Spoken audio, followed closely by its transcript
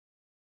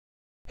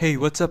Hey,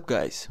 what's up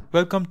guys?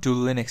 Welcome to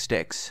Linux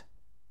Techs.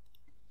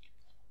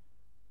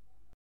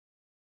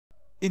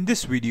 In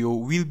this video,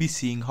 we'll be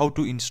seeing how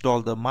to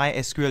install the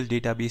MySQL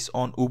database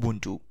on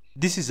Ubuntu.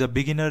 This is a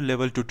beginner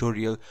level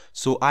tutorial,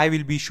 so I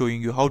will be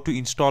showing you how to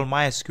install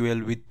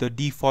MySQL with the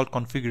default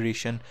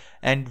configuration,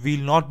 and we'll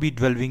not be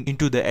delving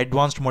into the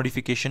advanced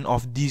modification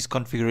of these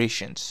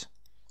configurations.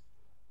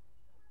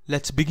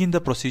 Let's begin the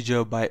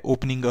procedure by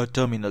opening a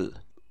terminal.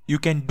 You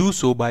can do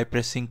so by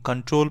pressing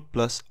ctrl+alt+t.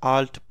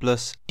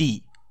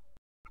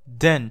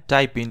 Then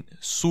type in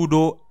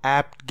sudo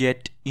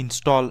apt-get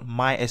install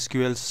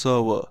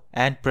mysql-server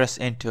and press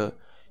enter.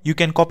 You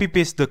can copy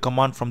paste the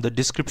command from the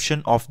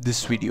description of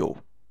this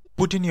video.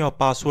 Put in your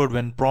password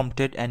when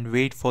prompted and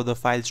wait for the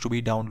files to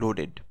be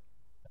downloaded.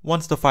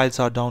 Once the files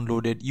are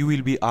downloaded, you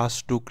will be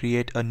asked to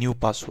create a new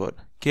password.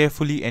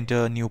 Carefully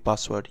enter a new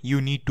password. You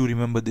need to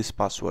remember this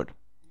password.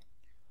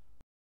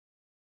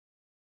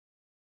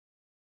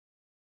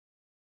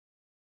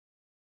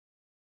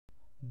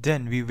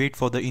 Then we wait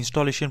for the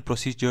installation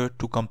procedure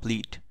to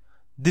complete.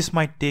 This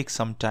might take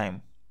some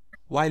time.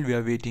 While we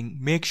are waiting,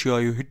 make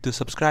sure you hit the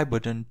subscribe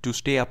button to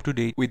stay up to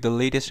date with the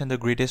latest and the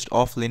greatest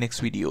of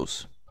Linux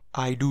videos.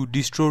 I do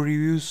distro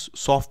reviews,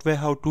 software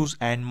how-tos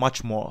and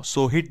much more,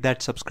 so hit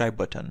that subscribe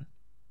button.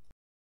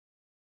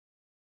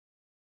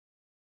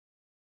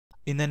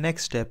 In the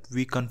next step,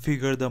 we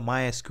configure the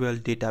MySQL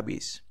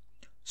database.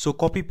 So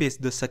copy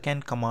paste the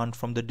second command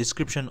from the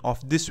description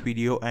of this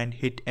video and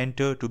hit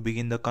enter to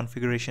begin the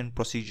configuration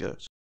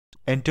procedures.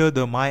 Enter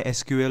the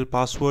MySQL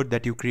password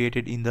that you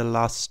created in the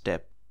last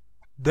step.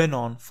 Then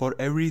on, for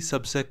every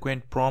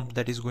subsequent prompt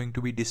that is going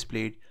to be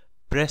displayed,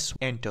 press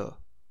enter.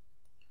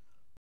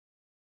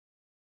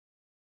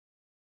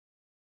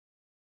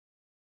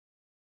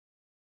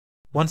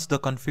 Once the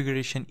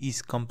configuration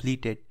is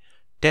completed,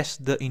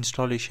 test the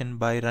installation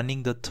by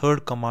running the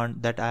third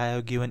command that I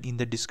have given in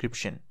the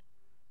description.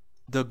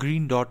 The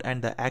green dot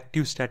and the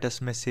active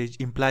status message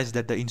implies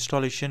that the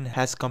installation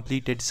has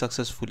completed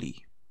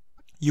successfully.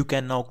 You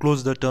can now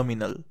close the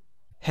terminal.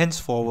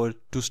 Henceforward,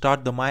 to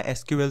start the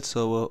MySQL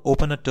server,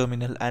 open a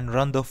terminal and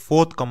run the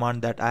fourth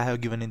command that I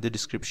have given in the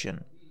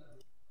description.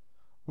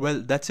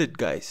 Well, that's it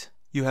guys.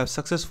 You have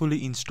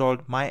successfully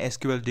installed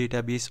MySQL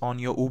database on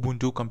your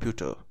Ubuntu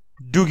computer.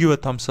 Do give a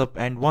thumbs up,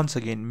 and once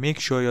again make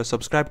sure you're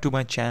subscribed to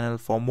my channel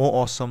for more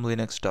awesome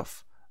Linux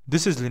stuff.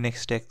 This is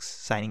Linux Techs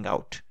signing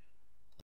out.